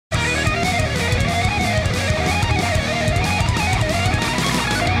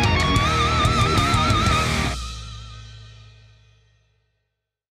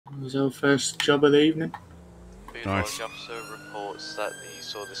was our first job of the evening. Nice. The officer reports that he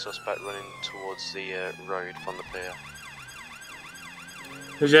saw the suspect running towards the road from the pier.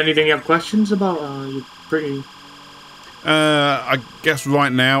 Is there anything you have questions about? You're pretty... I guess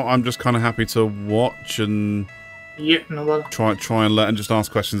right now I'm just kind of happy to watch and no bother. try and just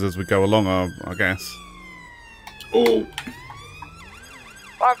ask questions as we go along. I guess. Oh.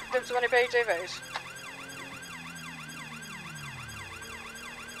 5 victims, how many PGVs?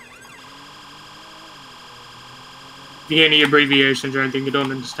 If you hear any abbreviations or anything you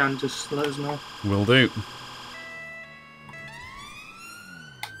don't understand, just let us know. Will do.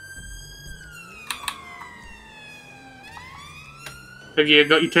 Have you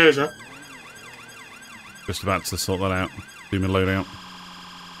got your taser? Just about to sort that out. Do my loadout.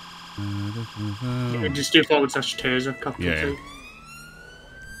 Yeah, just do forward slash taser. Copy yeah. two.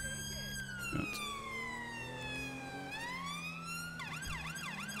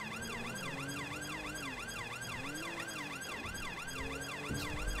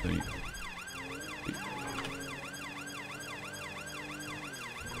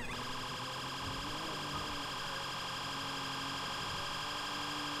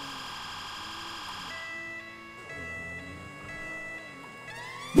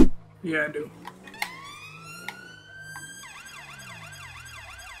 Yeah, I do.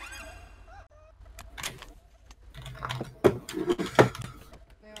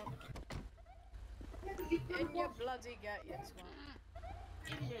 In your bloody get, you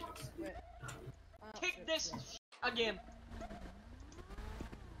twat. Kick this again.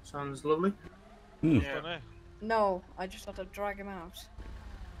 Sounds lovely. Yeah. No, I just have to drag him out.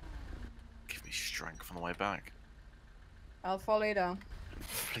 Give me strength on the way back. I'll follow you down.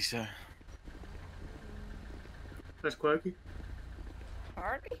 Please do. That's quirky.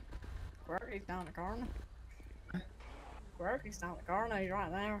 Quirky? Quirky's down the corner. Quirky's down the corner, he's right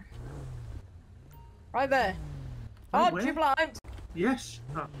there. Right there. Oh, Oh, you blind! Yes.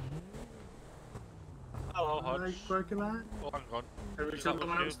 Oh. Hello, Hi, Hodge. quirky lad. Oh, hang on. Have we Is still that got with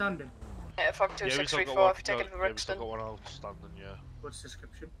one you? outstanding? Yeah, fuck Yeah, we still got 2634 one. if you take it for Yeah, we still Brixton. got one outstanding, yeah. What's the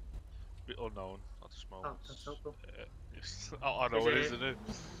description? Bit unknown at this moment. Oh, that's helpful. Yes. I know it is, isn't it?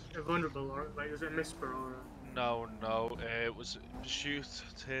 A vulnerable, or like, is it a misper or a... No, it was pursuit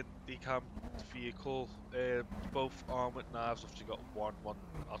to the camped vehicle. Both armed with knives. Obviously got one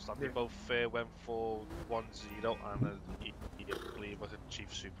outstanding. Yeah. Both went for 1-0, and I believe like a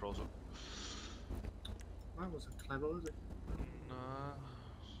chief super also. That wasn't clever, was it?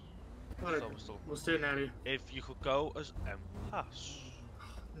 Nah. Alright, So we'll stay in area. if you could go as pass.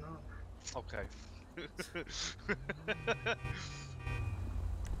 No. Okay.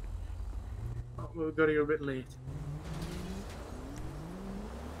 Oh, we got here a bit late.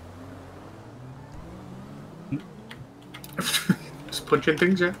 Just punching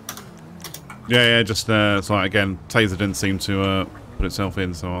things, yeah? Yeah, just it's like again, taser didn't seem to put itself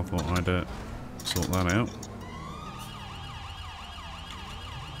in, so I thought I'd sort that out.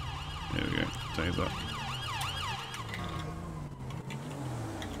 There we go, taser.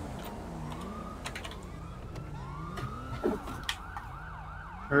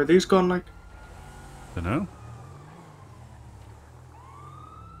 Are these gone like? Dunno.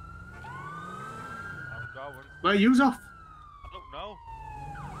 I'm going. Well, use off. I don't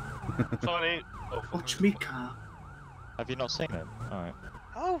know. Sorry. Oh, Watch me car. Have you not seen it? Alright.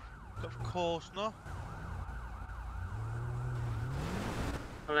 Oh, of course not.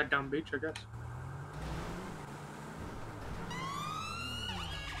 I'll let down beach, I guess.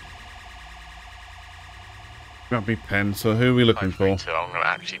 Grab me pen. So who are we looking for? I'm going to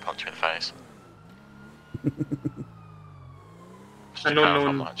actually punch him in the face. Just An to clarify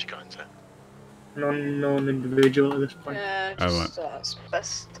unknown- what I'm actually going to. An unknown individual at this point. Yeah, Oh,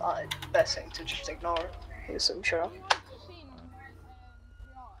 just best thing to just ignore it. He's I'm sure.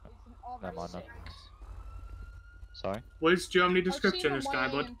 Never mind then. Sorry? Wiz, do you have any description of this guy,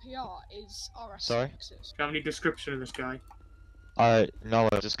 bud? Sorry? Do you have any description of this guy? No,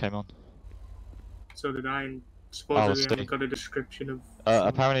 I just came on. So did I, and supposedly I see. haven't got a description of...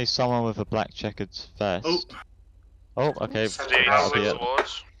 Apparently someone with a black checkered vest. Oh! Oh, okay. That'll be it.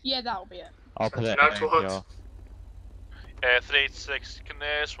 Yeah, that'll be it. I'll put it in Now towards- NPR. 386, can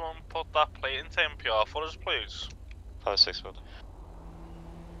someone put that plate into NPR for us, please? 5-6 wood.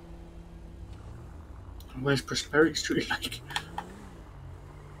 Where's Prosperity Street like?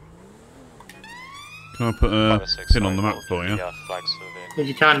 Can I put a 5-6, pin on the map for you? Yeah, flags for the vehicle. If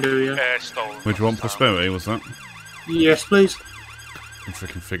you can do, yeah. Stolen. Would you want prosperity? Was that? Yes, please. I can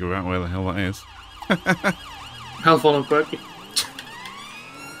freaking figure out where the hell that is. Helpful and quirky.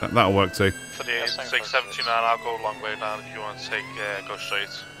 That'll work too. 386, 79, I'll go a long way down if you want to take, go straight.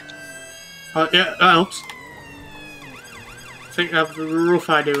 Yeah, that helps. I think I have a rough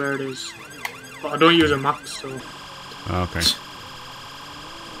idea where it is. But I don't use a map, so... Okay.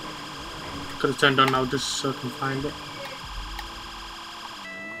 Could have turned on now just so I can find it.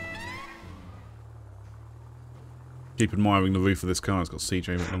 Keep admiring the roof of this car. It's got CJ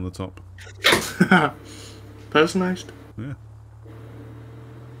written on the top. Personalised? Yeah.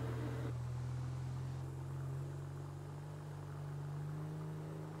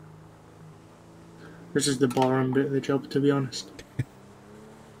 This is the boring bit of the job, to be honest.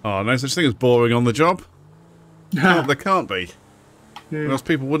 Oh, no such thing as boring on the job. There can't be. Or else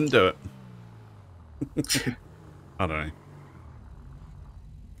people wouldn't do it. I don't know.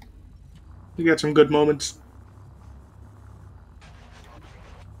 You get some good moments.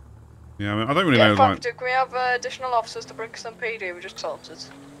 Yeah, I mean, I don't really Yeah, know. Like, can we have additional officers to Brixton PD? We just sorted.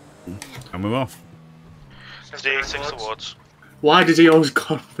 and we're off. 6 awards. Why does he always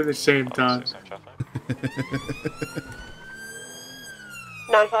go for the same time?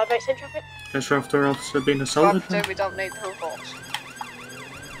 958 in traffic. Just after officer being assaulted. After we don't need the whole force.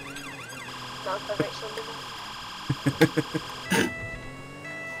 958 Sunday.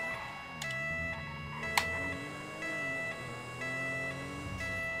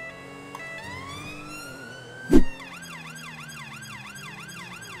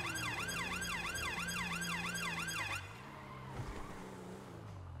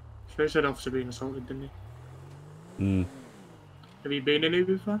 So he said officer being assaulted, didn't he? Hmm. Have you been in here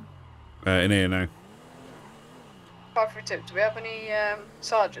before? In here now. 532, do we have any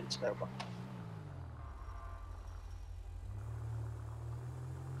sergeants available?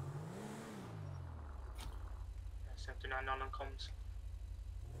 Yeah, 79 on comms.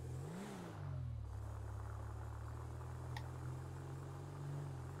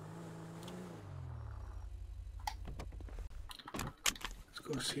 Let's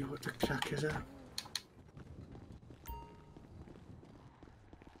go see what the crack is there.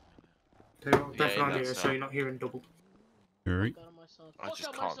 Tell you what, Yeah, definitely that's here, so you're not hearing double. Alright. I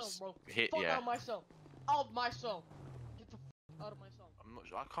just can't hit. Yeah. Out of my cell. Get the out of my cell. I'm not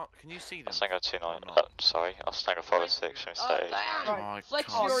sure. I can't. Can you see them? I'll stango 29. Or not? Sorry, I'll stango 506. I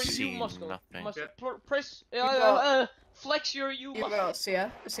Flex can't your see U muscle. nothing. Press. Flex your U You've muscle. got a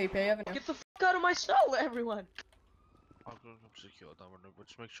CP, haven't you? Get the fuck out of my cell, everyone. I'm going to secure that one, but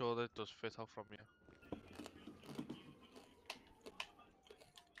just make sure that it does fit out from you.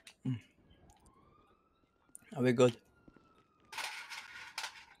 Are we good?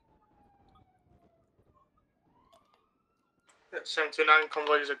 Yeah, 79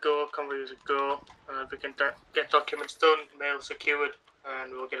 convoys a go, convoys a go. If we can get documents done, mail secured,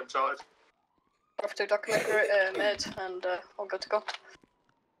 and we'll get them sorted. After document made and all good to go.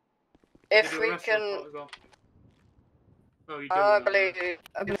 If we can, Oh, you I do. believe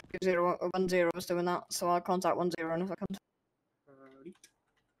 010 was doing that, so I'll contact 10 in a second.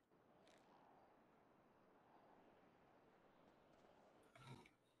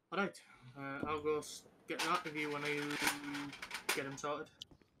 Alright, I'll go get that with you when you get them sorted.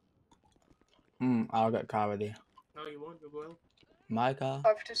 I'll get car ready. No, you won't, you will. My car.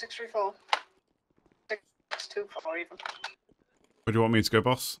 52634. 624 even. Where do you want me to go,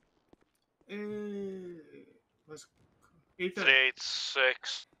 boss? Was Ethan?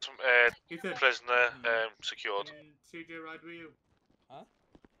 386. Ethan? Prisoner secured. Can CJ ride with you? Huh?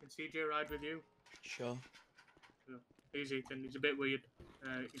 Can CJ ride with you? Sure. He's Ethan, he's a bit weird.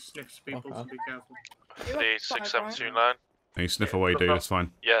 He sniffs people, so be careful. 36729. Hey, sniff away, dude. That's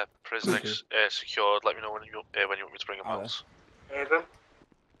fine. Yeah, prisoner secured. Let me know when you want me to bring him out. Ethan?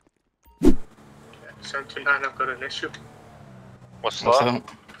 Yeah, 79, I've got an issue. What's What's that?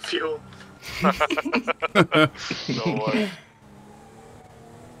 Fuel. No way.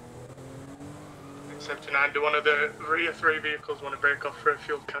 79, do one of the rear 3 vehicles want to break off for a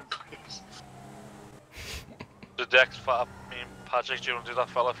fuel can, please? The deck fat, me and Patrick, do you want to do that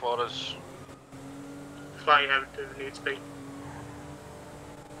fella for us? Fly out if it needs be.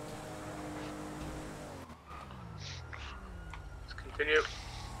 Let's continue.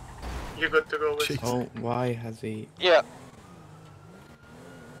 You're good to go with. Oh, why has he? Yeah.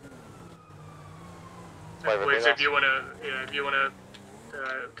 Anyways, if you wanna,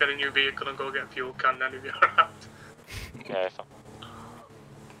 get a new vehicle and go get a fuel can, then if you're around. Yeah, if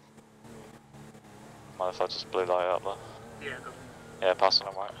mind if I just blue light up there? Yeah, go. Yeah, passing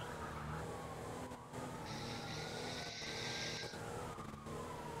on right.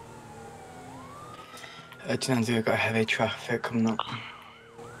 I've got heavy traffic coming up.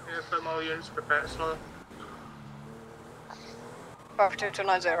 Yeah, put all units prepare slow.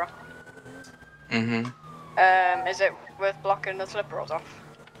 52290. Mm-hmm. Is it worth blocking the slip roads off?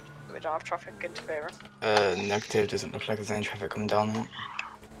 We don't have traffic interfering. Negative, doesn't look like there's any traffic coming down there.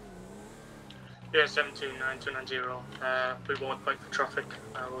 Yeah, 729-290. We won't wait for traffic.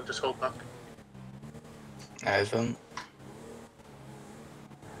 We'll just hold back. Over.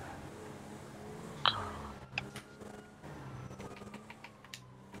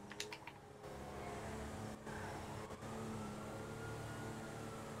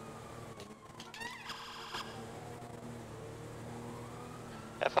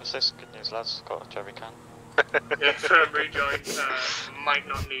 F6, good news lads, got a jerry can. Yeah, firm rejoin. Might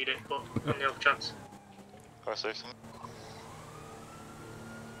not need it, but on the off chance.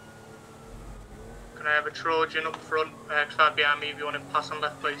 Can I have a Trojan up front, X5 behind me if you want to pass on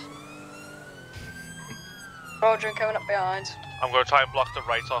left, please? Trojan coming up behind. I'm going to try and block the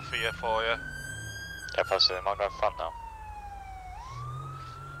right off here for you. F6, am I going front now?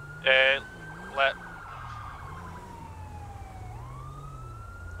 Let...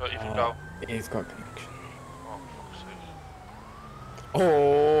 Right, you can go. He's got connection. Oh, fuck's sake.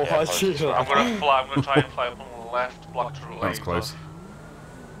 Oh, Yeah, I see that. I'm going to try and fly up on the left, block the right. That's close.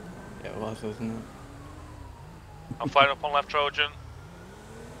 Yeah, it was, wasn't it? I'm flying up on left Trojan.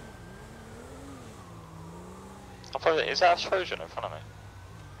 Is that a Trojan in front of me?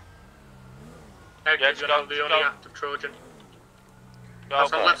 Yeah, Yeah, the go, only go. active Trojan. Go,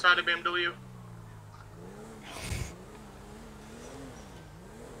 That's on go. left side of BMW.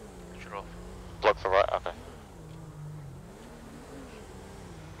 Shut up. Block for right, okay.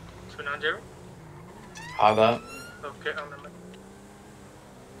 290. How that? Okay, I'm in.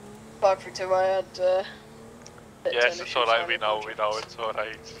 532, I had Yes, it's alright, we know, it's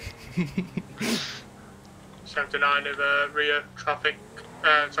alright. 79 of rear traffic,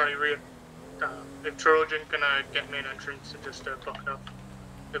 rear. If Trojan can get me an entrance and just block it off.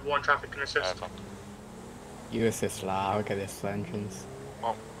 If one traffic can assist. You assist lah, I'll get this entrance.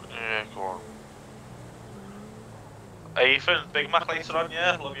 Oh, yeah, go on. Hey Ethan, Big Mac later on,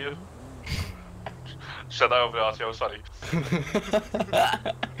 yeah, love you. Shut that over the RTO, sorry.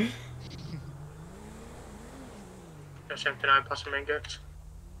 Yeah, 79 passing main gates.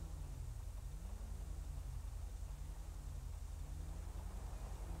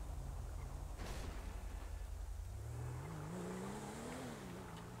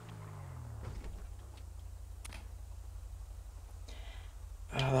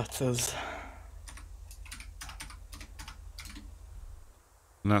 That's us.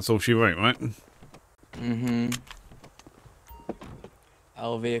 And that's all she wrote, right? Mm-hmm.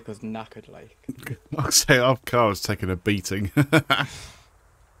 Our vehicle's knackered like. I'll say our car was taking a beating. You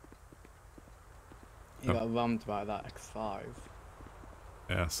got rammed by that X5.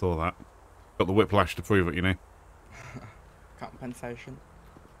 Yeah, I saw that. Got the whiplash to prove it, you know. Compensation.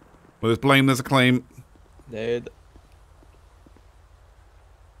 Well, there's blame, there's a claim. Dude.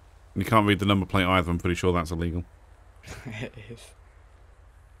 You can't read the number plate either, I'm pretty sure that's illegal. It is.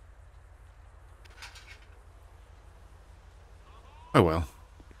 Oh well.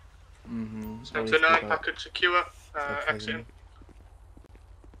 Mm-hmm. 79 package secure, exiting.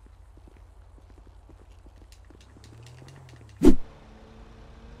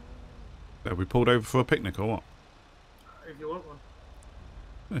 Have we pulled over for a picnic or what? If you want one.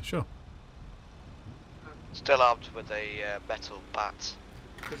 Yeah, sure. Still armed with a metal bat.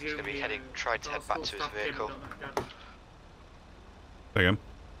 He's gonna be trying to head back to his vehicle. Say again.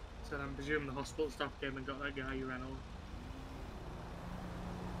 So I'm presuming the hospital staff came and got that guy you ran over.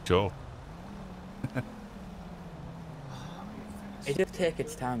 Sure. It just takes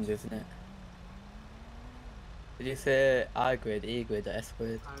its time, doesn't it? Did you say I grade, E grade, or S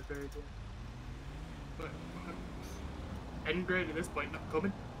grade? I agree, yeah. But N grade at this point not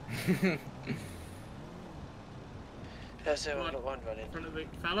coming. That's it, One. one running. In front of the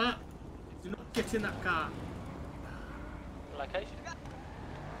fella, do not get in that car. Location?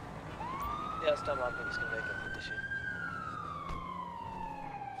 Yeah, it's done. I think it's going to make a condition.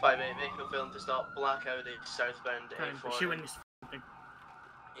 5-8 vehicle failing to stop, black Audi southbound Time for A40. shooting this thing.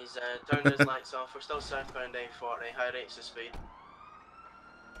 He's turned his lights off, we're still southbound A40, high rates of speed.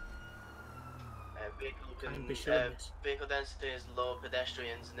 Time to shooting this. Vehicle density is low,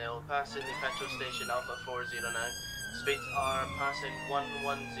 pedestrians nil, passing the petrol station Alpha 40 now. Speeds are passing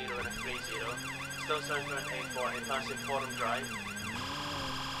 110 and a 30, still southbound A40, passing Forum Drive.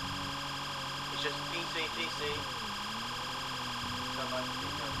 It's just PC.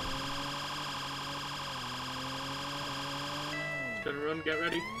 It's gonna run, get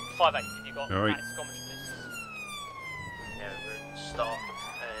ready. 5-8, you got Alright. Yeah, we're stopped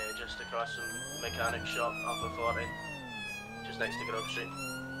just across from mechanic shop, Alpha 40, just next to Grove Street.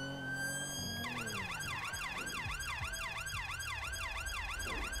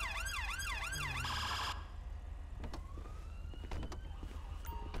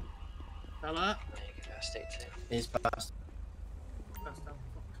 Fella. He's passed. That's down.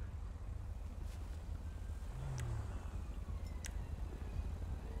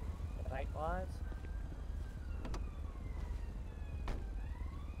 Right, lads.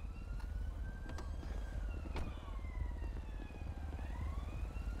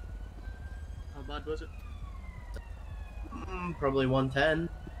 How bad was it? Probably 110,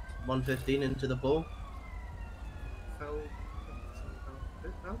 115 into the pool. Fell.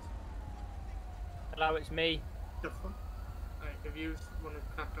 Hello, it's me. The fuck? Right, if you want to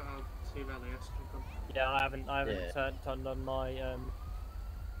crack it, I'll see if LAS can come. Yeah, I haven't turned on my Yeah.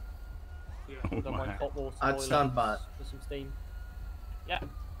 turned on my hot water I'd boiler stand by. for some steam. Yeah.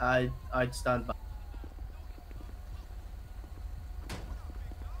 I'd stand by.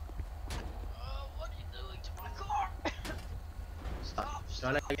 What are you doing to my car? Stop!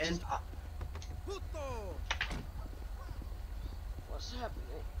 Try that again. Stop. What's happening?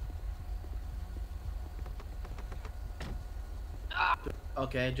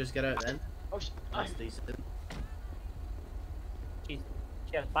 Okay, just get out then. Oh shit. That's decent.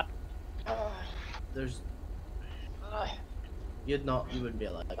 Cheers, bud. There's. You wouldn't be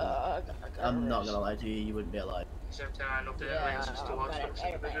alive. I'm not gonna lie to you, you wouldn't be alive. Same time, update range just to watch this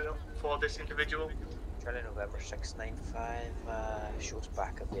individual. For this individual. Charlie November 695 shows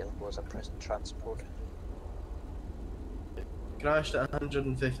back available as a prison transport. Crashed at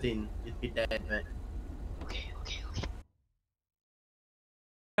 115, you'd be dead, mate. Okay.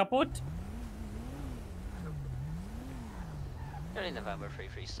 Kaput. Charlie November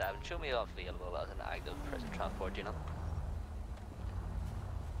 337, show me what's available as an active prison transport unit.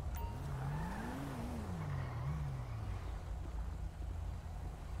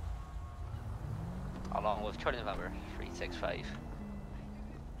 Along with Charlie November 365.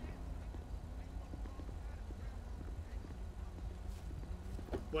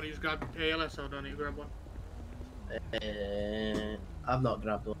 What do you grab? ALS or don't you grab one? I've not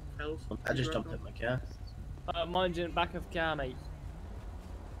grabbed one. Else? I just jumped in my car. Mine's in the back of the car, mate.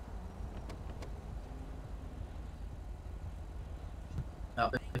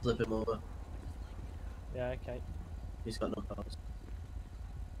 I'll flip him over. Yeah, okay. He's got no powers.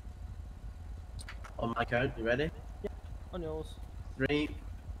 On my count, you ready? Yeah, on yours. 3,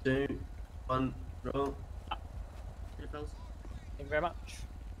 2, 1, roll. Thank you very much.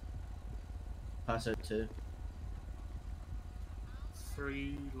 Pass out 2.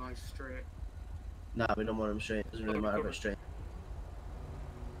 3, lie straight. Nah, we don't want him straight. Doesn't really matter about straight.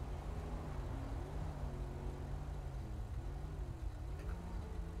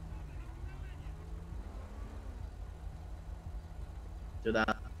 Do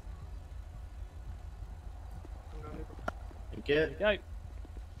that. Thank you. Go.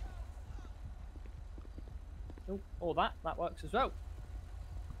 Oh, that works as well.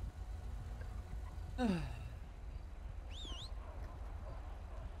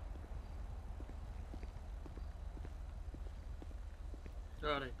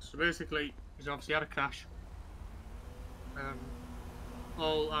 Alright, so basically, he's obviously had a crash.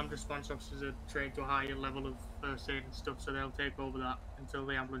 All armed response officers are trained to a higher level of first aid and stuff, so they'll take over that until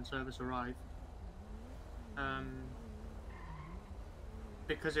the ambulance service arrive.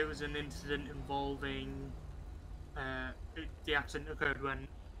 Because it was an incident involving the accident occurred when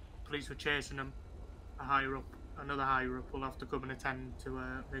police were chasing him. Another higher up will have to come and attend to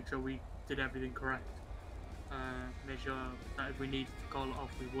make sure we did everything correct. Make sure that if we needed to call it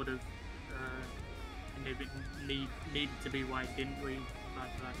off, we would have. And if it needed to be, why didn't we?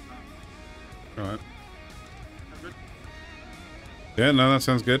 Alright. That's good. Yeah, no, that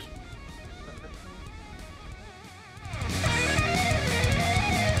sounds good.